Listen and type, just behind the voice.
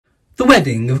The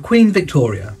wedding of Queen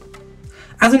Victoria.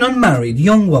 As an unmarried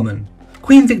young woman,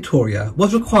 Queen Victoria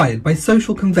was required by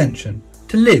social convention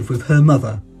to live with her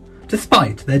mother,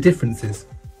 despite their differences.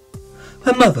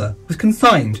 Her mother was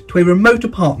consigned to a remote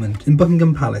apartment in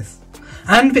Buckingham Palace,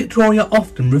 and Victoria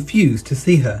often refused to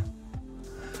see her.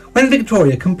 When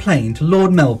Victoria complained to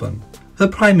Lord Melbourne, her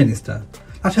Prime Minister,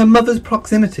 that her mother's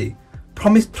proximity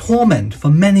promised torment for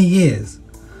many years,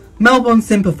 Melbourne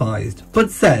sympathised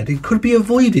but said it could be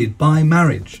avoided by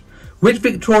marriage, which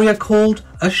Victoria called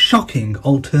a shocking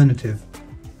alternative.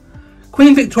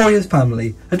 Queen Victoria's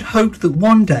family had hoped that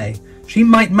one day she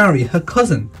might marry her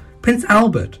cousin, Prince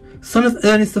Albert, son of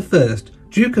Ernest I,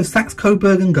 Duke of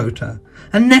Saxe-Coburg and Gotha,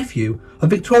 and nephew of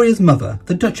Victoria's mother,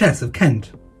 the Duchess of Kent.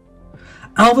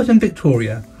 Albert and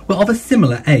Victoria were of a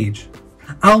similar age,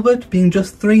 Albert being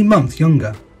just 3 months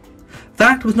younger.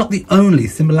 That was not the only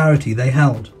similarity they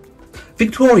held.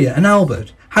 Victoria and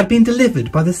Albert had been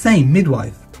delivered by the same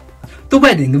midwife. The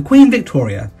wedding of Queen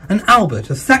Victoria and Albert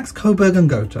of Saxe-Coburg and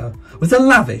Gotha was a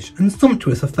lavish and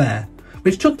sumptuous affair,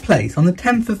 which took place on the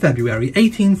 10th of February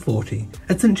 1840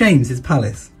 at St James's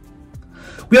Palace.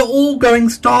 "We are all going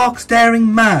stark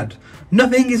staring mad.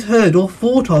 Nothing is heard or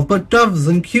thought of but doves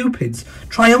and cupids,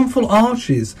 triumphal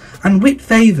arches and wit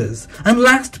favours, and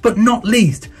last but not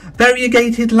least,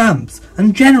 variegated lamps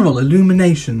and general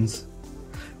illuminations."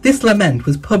 This lament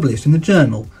was published in the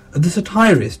Journal of the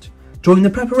Satirist during the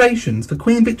preparations for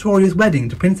Queen Victoria's wedding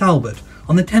to Prince Albert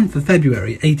on the 10th of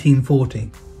February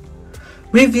 1840.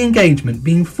 With the engagement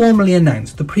being formally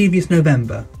announced the previous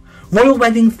November, royal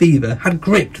wedding fever had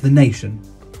gripped the nation.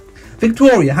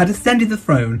 Victoria had ascended the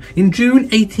throne in June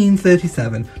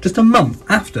 1837, just a month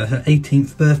after her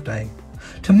 18th birthday.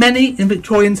 To many in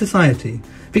Victorian society,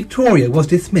 Victoria was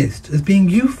dismissed as being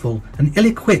youthful and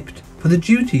ill-equipped for the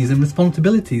duties and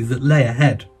responsibilities that lay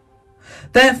ahead.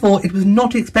 Therefore, it was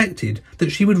not expected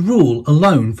that she would rule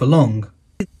alone for long.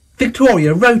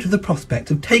 Victoria wrote of the prospect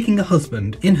of taking a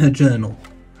husband in her journal.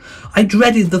 "I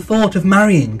dreaded the thought of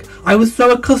marrying. I was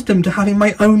so accustomed to having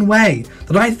my own way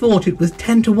that I thought it was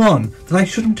 10 to 1 that I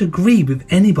shouldn't agree with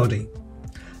anybody."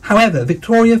 However,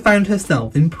 Victoria found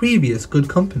herself in previous good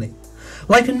company.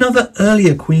 Like another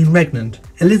earlier Queen Regnant,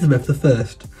 Elizabeth I,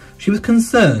 she was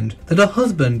concerned that her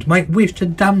husband might wish to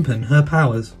dampen her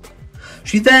powers.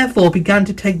 She therefore began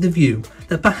to take the view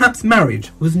that perhaps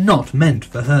marriage was not meant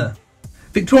for her.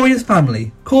 Victoria's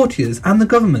family, courtiers and the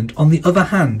government, on the other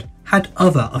hand, had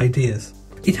other ideas.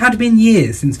 It had been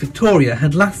years since Victoria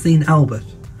had last seen Albert.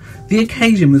 The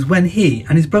occasion was when he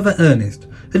and his brother Ernest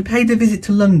had paid a visit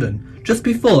to London just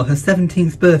before her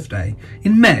 17th birthday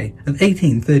in May of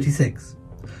 1836.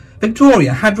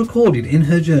 Victoria had recorded in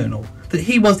her journal that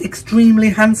he was extremely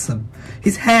handsome.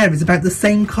 His hair is about the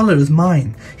same colour as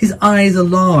mine, his eyes are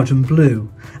large and blue,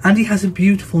 and he has a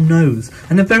beautiful nose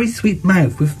and a very sweet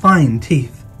mouth with fine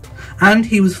teeth. And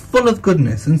he was full of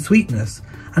goodness and sweetness,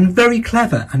 and very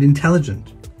clever and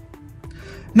intelligent.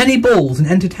 Many balls and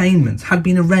entertainments had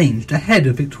been arranged ahead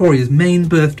of Victoria's main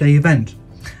birthday event.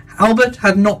 Albert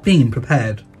had not been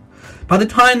prepared. By the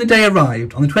time the day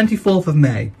arrived on the 24th of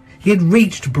May, he had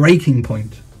reached breaking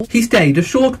point. He stayed a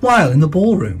short while in the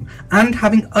ballroom, and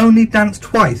having only danced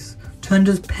twice, turned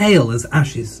as pale as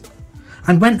ashes,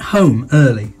 and went home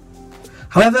early.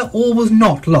 However, all was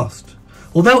not lost.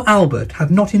 Although Albert had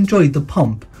not enjoyed the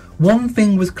pomp, one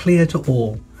thing was clear to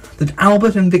all, that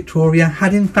Albert and Victoria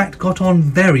had in fact got on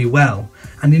very well,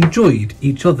 and enjoyed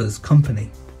each other's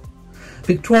company.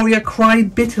 Victoria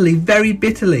cried bitterly, very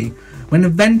bitterly, when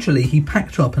eventually he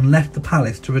packed up and left the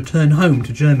palace to return home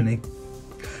to Germany.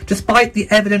 Despite the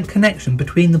evident connection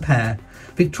between the pair,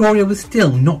 Victoria was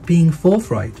still not being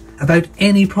forthright about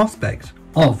any prospect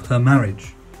of her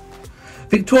marriage.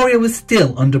 Victoria was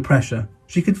still under pressure.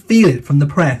 She could feel it from the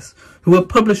press, who were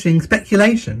publishing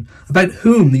speculation about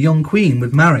whom the young queen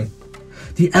would marry.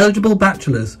 The eligible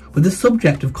bachelors were the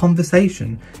subject of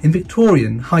conversation in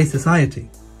Victorian high society.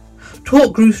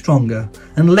 Talk grew stronger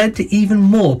and led to even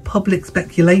more public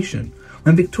speculation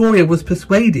when Victoria was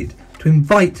persuaded to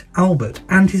invite Albert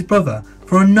and his brother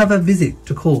for another visit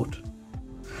to court.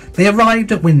 They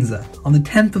arrived at Windsor on the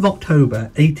 10th of October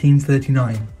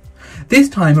 1839. This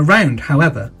time around,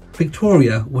 however,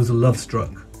 Victoria was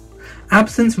love-struck.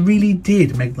 Absence really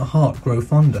did make the heart grow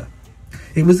fonder.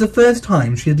 It was the first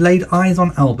time she had laid eyes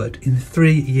on Albert in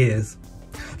 3 years.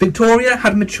 Victoria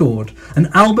had matured and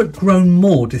Albert grown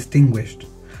more distinguished.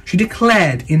 She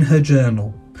declared in her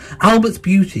journal, "Albert's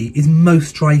beauty is most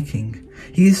striking.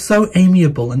 He is so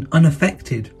amiable and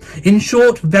unaffected. In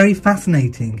short, very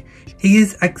fascinating. He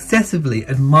is excessively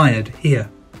admired here."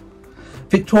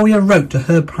 Victoria wrote to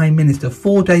her Prime Minister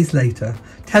 4 days later,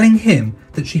 telling him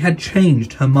that she had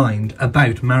changed her mind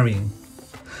about marrying.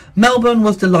 Melbourne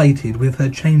was delighted with her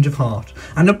change of heart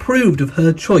and approved of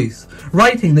her choice,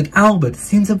 writing that Albert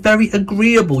seems a very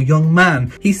agreeable young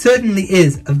man. He certainly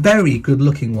is a very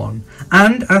good-looking one,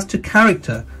 and as to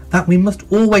character, that we must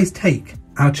always take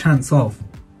our chance of.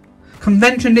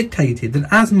 Convention dictated that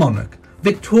as monarch,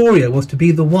 Victoria was to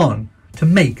be the one to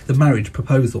make the marriage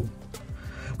proposal.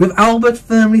 With Albert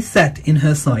firmly set in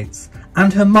her sights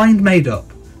and her mind made up,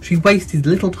 she wasted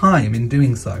little time in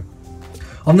doing so.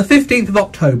 On the 15th of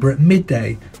October at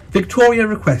midday, Victoria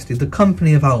requested the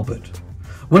company of Albert.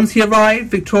 Once he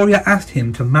arrived, Victoria asked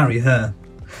him to marry her.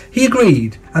 He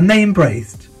agreed, and they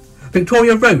embraced.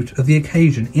 Victoria wrote of the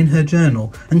occasion in her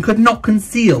journal and could not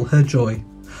conceal her joy.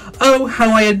 "Oh,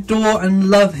 how I adore and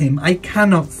love him, I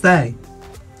cannot say."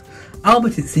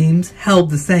 Albert, it seems, held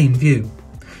the same view.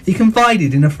 He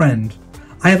confided in a friend,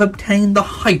 "I have obtained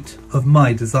the height of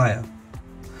my desire."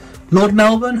 Lord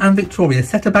Melbourne and Victoria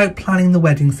set about planning the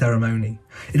wedding ceremony.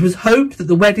 It was hoped that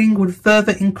the wedding would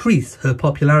further increase her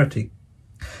popularity.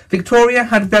 Victoria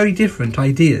had very different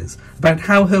ideas about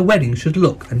how her wedding should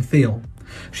look and feel.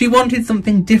 She wanted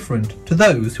something different to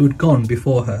those who had gone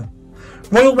before her.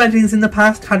 Royal weddings in the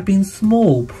past had been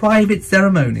small, private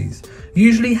ceremonies,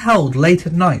 usually held late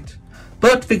at night,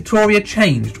 but Victoria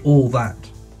changed all that.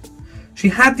 She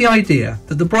had the idea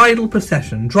that the bridal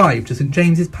procession drive to St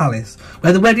James's Palace,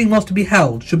 where the wedding was to be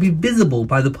held, should be visible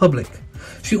by the public.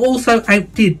 She also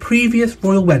outdid previous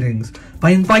royal weddings by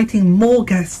inviting more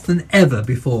guests than ever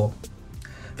before.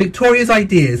 Victoria's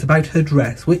ideas about her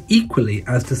dress were equally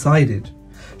as decided.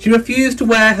 She refused to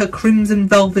wear her crimson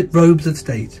velvet robes of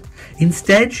state.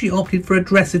 Instead, she opted for a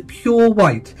dress of pure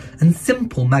white and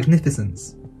simple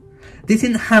magnificence. This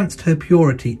enhanced her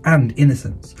purity and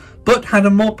innocence, but had a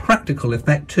more practical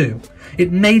effect too.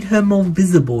 It made her more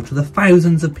visible to the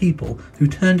thousands of people who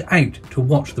turned out to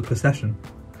watch the procession.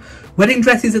 Wedding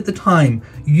dresses at the time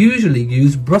usually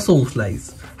used Brussels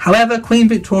lace. However, Queen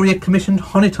Victoria commissioned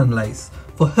Honiton lace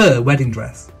for her wedding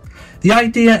dress. The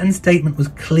idea and statement was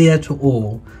clear to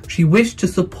all. She wished to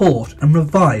support and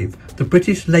revive the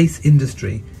British lace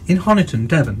industry in Honiton,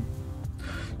 Devon.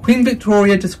 Queen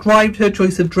Victoria described her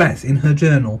choice of dress in her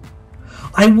journal.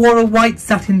 "I wore a white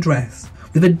satin dress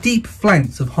with a deep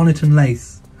flounce of Honiton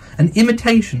lace, an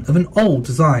imitation of an old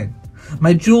design.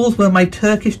 My jewels were my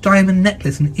Turkish diamond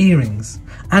necklace and earrings,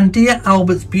 and dear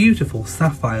Albert's beautiful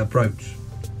sapphire brooch."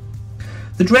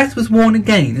 The dress was worn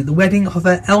again at the wedding of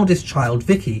her eldest child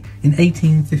Vicky in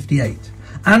 1858,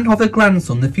 and of her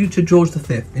grandson the future George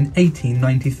V in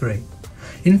 1893.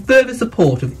 In further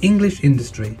support of English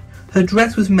industry, her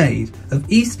dress was made of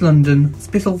East London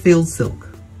Spitalfields silk.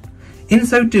 In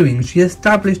so doing, she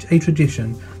established a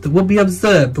tradition that would be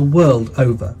observed the world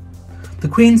over. The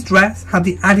Queen's dress had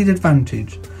the added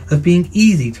advantage of being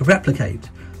easy to replicate,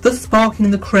 thus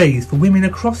sparking the craze for women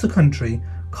across the country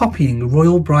copying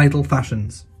royal bridal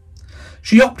fashions.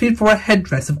 She opted for a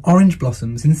headdress of orange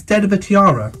blossoms instead of a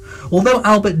tiara, although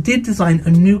Albert did design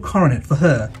a new coronet for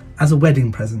her as a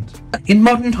wedding present. In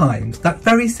modern times, that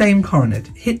very same coronet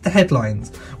hit the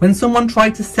headlines when someone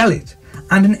tried to sell it,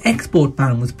 and an export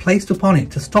ban was placed upon it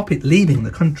to stop it leaving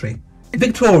the country.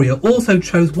 Victoria also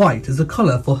chose white as a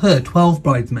colour for her 12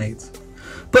 bridesmaids.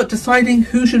 But deciding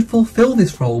who should fulfil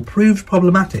this role proved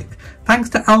problematic, thanks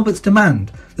to Albert's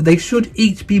demand that they should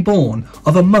each be born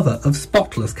of a mother of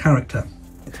spotless character.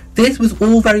 This was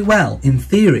all very well in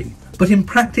theory, but in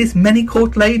practice many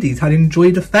court ladies had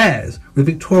enjoyed affairs with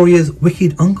Victoria's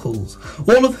wicked uncles,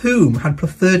 all of whom had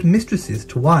preferred mistresses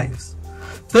to wives.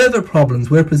 Further problems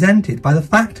were presented by the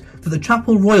fact that the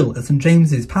Chapel Royal at St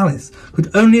James's Palace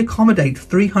could only accommodate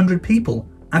 300 people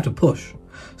at a push,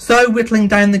 so whittling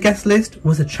down the guest list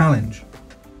was a challenge.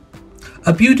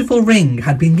 A beautiful ring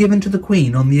had been given to the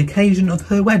Queen on the occasion of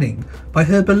her wedding by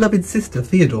her beloved sister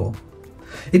Theodore.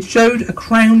 It showed a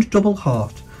crowned double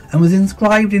heart and was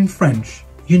inscribed in French,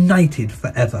 "United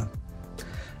forever."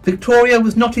 Victoria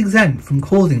was not exempt from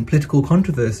causing political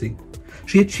controversy.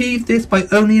 She achieved this by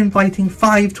only inviting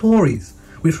 5 Tories,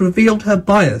 which revealed her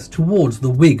bias towards the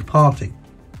Whig party.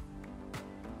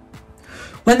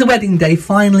 When the wedding day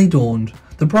finally dawned,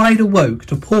 the bride awoke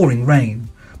to pouring rain,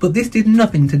 but this did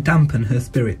nothing to dampen her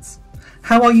spirits.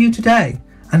 "How are you today?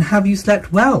 And have you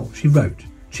slept well?" she wrote,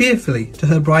 cheerfully to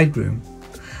her bridegroom.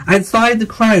 Outside, the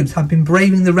crowds had been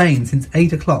braving the rain since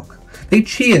 8 o'clock. They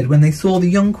cheered when they saw the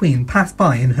young Queen pass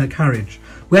by in her carriage,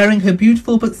 wearing her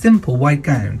beautiful but simple white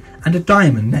gown and a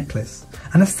diamond necklace,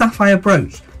 and a sapphire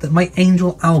brooch that my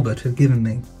angel Albert had given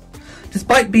me.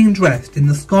 Despite being dressed in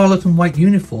the scarlet and white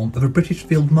uniform of a British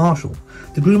Field Marshal,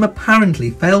 the groom apparently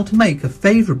failed to make a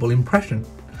favourable impression.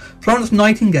 Florence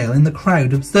Nightingale in the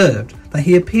crowd observed that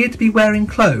he appeared to be wearing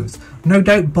clothes, no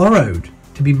doubt borrowed,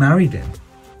 to be married in.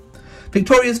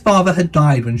 Victoria's father had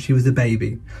died when she was a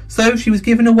baby, so she was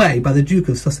given away by the Duke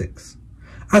of Sussex.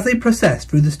 As they processed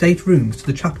through the state rooms to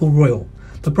the Chapel Royal,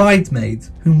 the bridesmaids,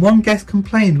 whom one guest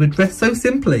complained were dressed so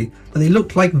simply that they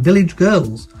looked like village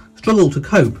girls, struggled to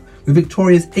cope with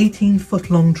Victoria's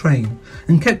 18-foot-long train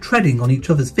and kept treading on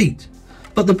each other's feet.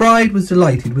 But the bride was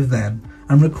delighted with them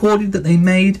and recorded that they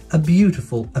made a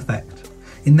beautiful effect,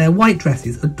 in their white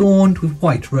dresses adorned with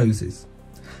white roses.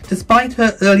 Despite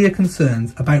her earlier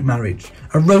concerns about marriage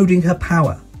eroding her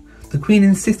power, the Queen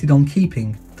insisted on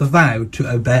keeping the vow to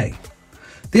obey.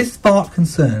 This sparked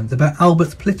concerns about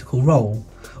Albert's political role,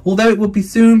 although it would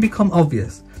soon become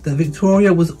obvious that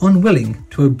Victoria was unwilling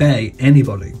to obey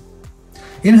anybody.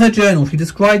 In her journal, she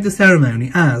described the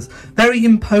ceremony as very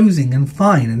imposing and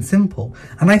fine and simple,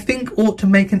 and I think ought to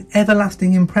make an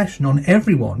everlasting impression on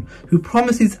everyone who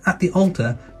promises at the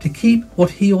altar to keep what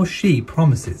he or she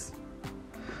promises.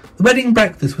 The wedding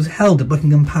breakfast was held at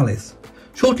Buckingham Palace.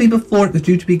 Shortly before it was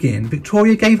due to begin,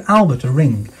 Victoria gave Albert a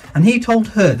ring, and he told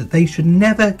her that they should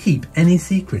never keep any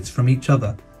secrets from each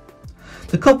other.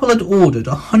 The couple had ordered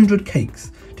 100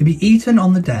 cakes to be eaten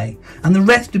on the day, and the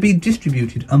rest to be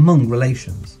distributed among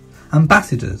relations,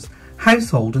 ambassadors,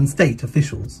 household and state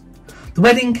officials. The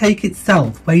wedding cake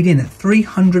itself weighed in at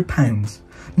 300 pounds,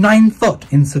 9 foot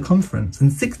in circumference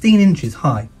and 16 inches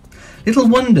high. Little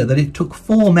wonder that it took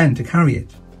 4 men to carry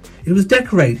it. It was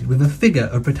decorated with a figure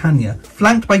of Britannia,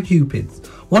 flanked by cupids,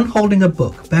 one holding a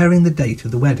book bearing the date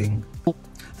of the wedding.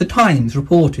 The Times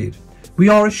reported, "We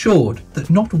are assured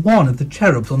that not one of the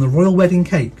cherubs on the royal wedding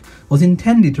cake was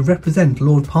intended to represent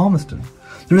Lord Palmerston.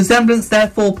 The resemblance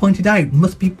therefore pointed out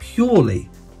must be purely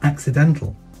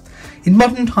accidental." In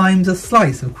modern times, a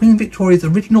slice of Queen Victoria's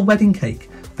original wedding cake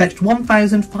fetched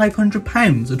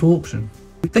 £1,500 at auction.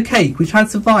 The cake, which had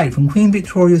survived from Queen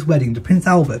Victoria's wedding to Prince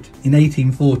Albert in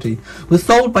 1840, was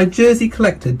sold by Jersey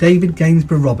collector David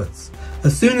Gainsborough Roberts.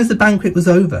 As soon as the banquet was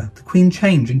over, the Queen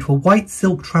changed into a white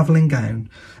silk travelling gown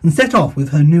and set off with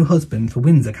her new husband for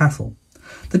Windsor Castle.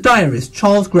 The diarist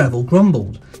Charles Greville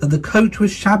grumbled that the coach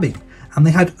was shabby and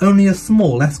they had only a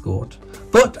small escort.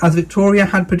 But as Victoria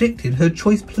had predicted, her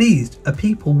choice pleased a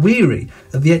people weary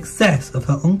of the excess of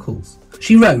her uncles.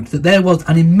 She wrote that there was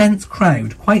an immense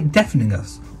crowd, quite deafening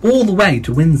us, all the way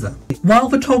to Windsor. While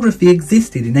photography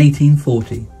existed in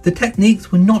 1840, the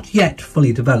techniques were not yet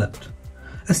fully developed.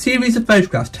 A series of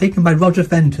photographs taken by Roger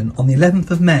Fenton on the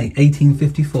 11th of May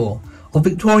 1854 of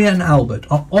Victoria and Albert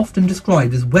are often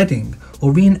described as wedding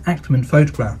or reenactment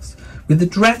photographs, with the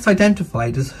dress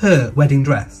identified as her wedding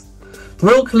dress. The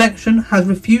Royal Collection has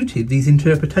refuted these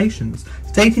interpretations,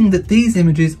 stating that these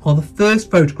images are the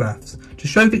first photographs to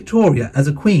show Victoria as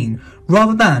a queen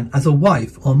rather than as a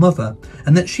wife or mother,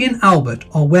 and that she and Albert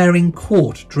are wearing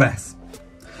court dress.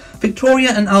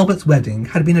 Victoria and Albert's wedding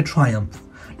had been a triumph.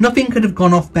 Nothing could have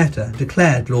gone off better,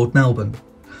 declared Lord Melbourne.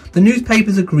 The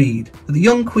newspapers agreed that the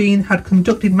young queen had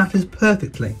conducted matters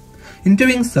perfectly. In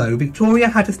doing so, Victoria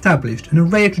had established an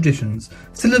array of traditions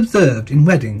still observed in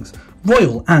weddings,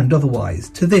 royal and otherwise,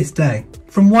 to this day,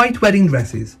 from white wedding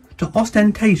dresses to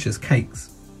ostentatious cakes.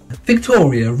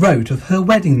 Victoria wrote of her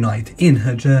wedding night in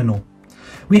her journal.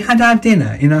 "We had our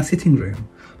dinner in our sitting room,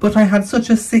 but I had such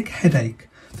a sick headache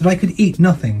that I could eat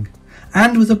nothing,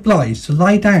 and was obliged to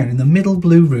lie down in the middle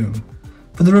blue room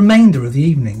for the remainder of the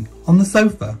evening on the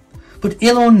sofa. But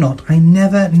ill or not, I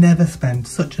never spent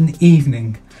such an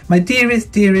evening. My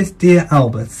dearest dear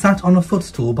Albert sat on a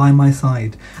footstool by my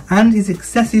side, and his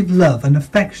excessive love and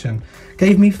affection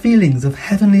gave me feelings of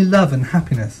heavenly love and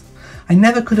happiness I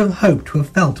never could have hoped to have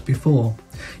felt before.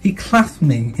 He clasped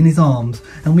me in his arms,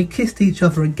 and we kissed each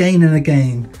other again and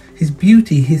again. His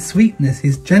beauty, his sweetness,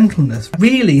 his gentleness.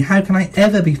 Really, how can I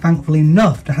ever be thankful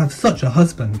enough to have such a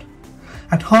husband?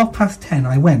 At 10:30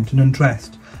 I went and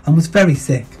undressed, and was very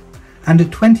sick, and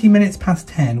at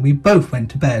 10:20 we both went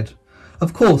to bed,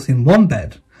 of course in one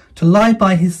bed, to lie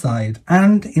by his side,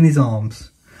 and in his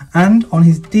arms, and on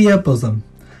his dear bosom,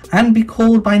 and be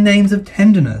called by names of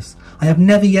tenderness I have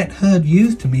never yet heard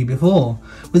used to me before,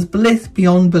 was bliss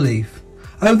beyond belief.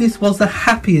 Oh, this was the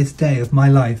happiest day of my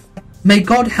life. May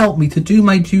God help me to do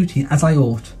my duty as I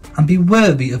ought, and be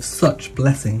worthy of such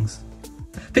blessings."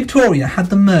 Victoria had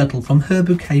the myrtle from her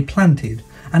bouquet planted,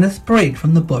 and a sprig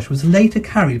from the bush was later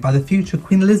carried by the future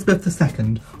Queen Elizabeth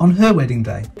II on her wedding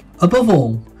day. Above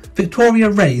all, Victoria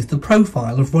raised the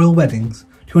profile of royal weddings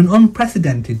to an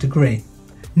unprecedented degree.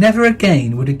 Never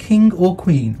again would a king or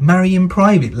queen marry in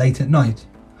private late at night.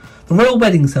 The royal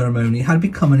wedding ceremony had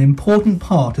become an important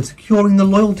part of securing the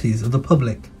loyalties of the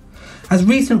public, As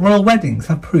recent royal weddings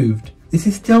have proved, this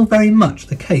is still very much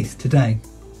the case today.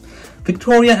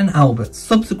 Victoria and Albert's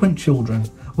subsequent children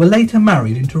were later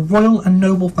married into royal and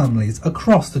noble families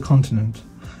across the continent,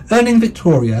 earning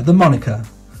Victoria the moniker,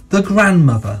 the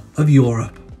grandmother of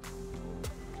Europe.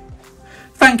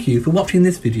 Thank you for watching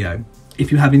this video.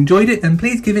 If you have enjoyed it, then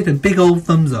please give it a big old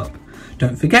thumbs up.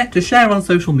 Don't forget to share on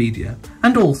social media,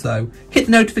 and also hit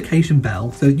the notification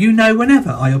bell so that you know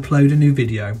whenever I upload a new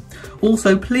video.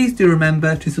 Also, please do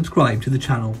remember to subscribe to the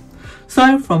channel.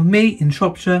 So from me in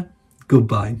Shropshire,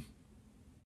 goodbye.